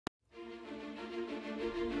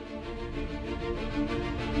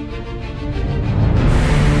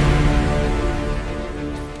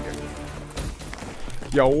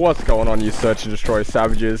Yo, what's going on, you search and destroy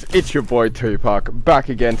savages? It's your boy Tupac, back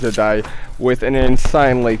again today with an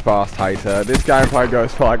insanely fast H.A.T.R. This gameplay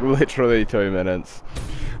goes for like literally 2 minutes.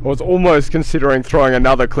 I was almost considering throwing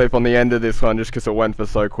another clip on the end of this one just because it went for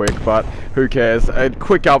so quick, but who cares? A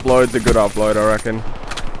quick upload's a good upload, I reckon.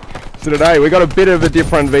 So today we got a bit of a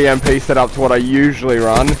different VMP setup to what I usually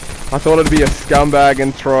run. I thought it'd be a scumbag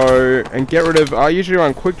and throw and get rid of, I usually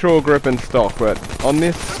run quick draw, grip and stock, but on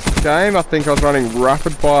this game I think I was running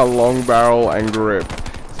rapid fire, long barrel and grip.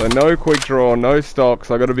 So no quick draw, no stock,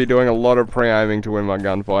 so I got to be doing a lot of pre-aiming to win my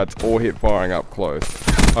gunfights or hit firing up close.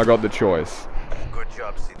 I got the choice.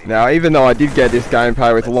 Now even though I did get this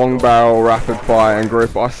gameplay with long barrel, rapid fire and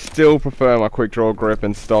grip, I still prefer my quick draw, grip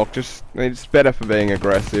and stock. Just, it's better for being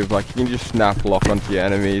aggressive, like you can just snap lock onto your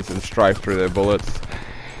enemies and strafe through their bullets.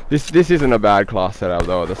 This isn't a bad class setup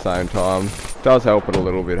though at the same time. It does help it a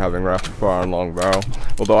little bit having rapid fire and long barrel,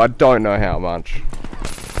 although I don't know how much.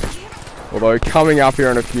 Although coming up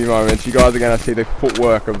here in a few moments you guys are going to see the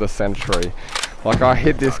footwork of the century. Like I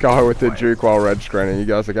hit this guy with the juke while red screening, you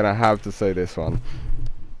guys are going to have to see this one.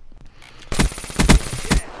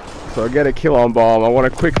 So I get a kill on bomb, I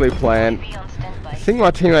want to quickly plant. I think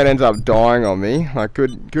my teammate ends up dying on me. Like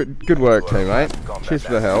good work teammate, cheers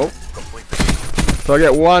for the help. So I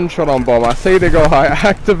get one shot on bomb, I see the guy,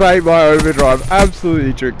 activate my overdrive,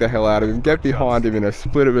 absolutely juke the hell out of him, get behind him in a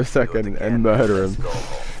split of a second and murder him.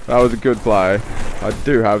 That was a good play, I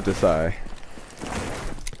do have to say.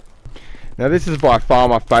 Now this is by far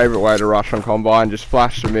my favourite way to rush on Combine, just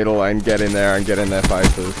flash the middle and get in there and get in their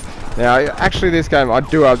faces. Now actually this game I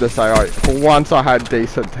do have to say, for once I had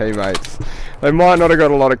decent teammates. They might not have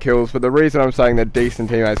got a lot of kills, but the reason I'm saying they're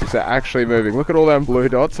decent teammates is they're actually moving. Look at all them blue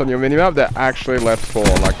dots on your minimap, they're actually left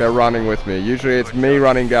spawn, like they're running with me. Usually it's me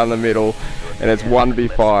running down the middle and it's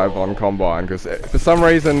 1v5 on Combine, because for some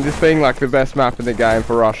reason, this being like the best map in the game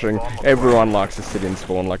for rushing, everyone likes to sit in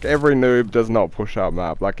spawn. Like every noob does not push up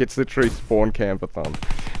map, like it's literally spawn campathon.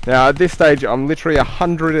 Now at this stage I'm literally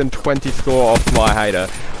 120 score off my H.A.T.R.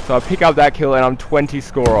 So I pick up that kill and I'm 20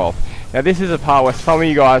 score off. Now this is a part where some of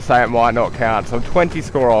you guys say it might not count, so I'm 20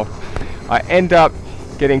 score off. I end up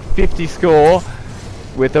getting 50 score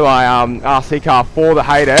with my RC car for the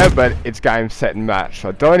H.A.T.R, but it's game, set and match, so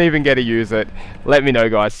I don't even get to use it. Let me know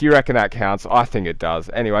guys, do you reckon that counts? I think it does.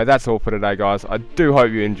 Anyway, that's all for today guys. I do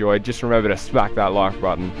hope you enjoyed. Just remember to smack that like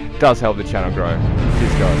button, it does help the channel grow.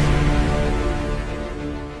 Cheers guys.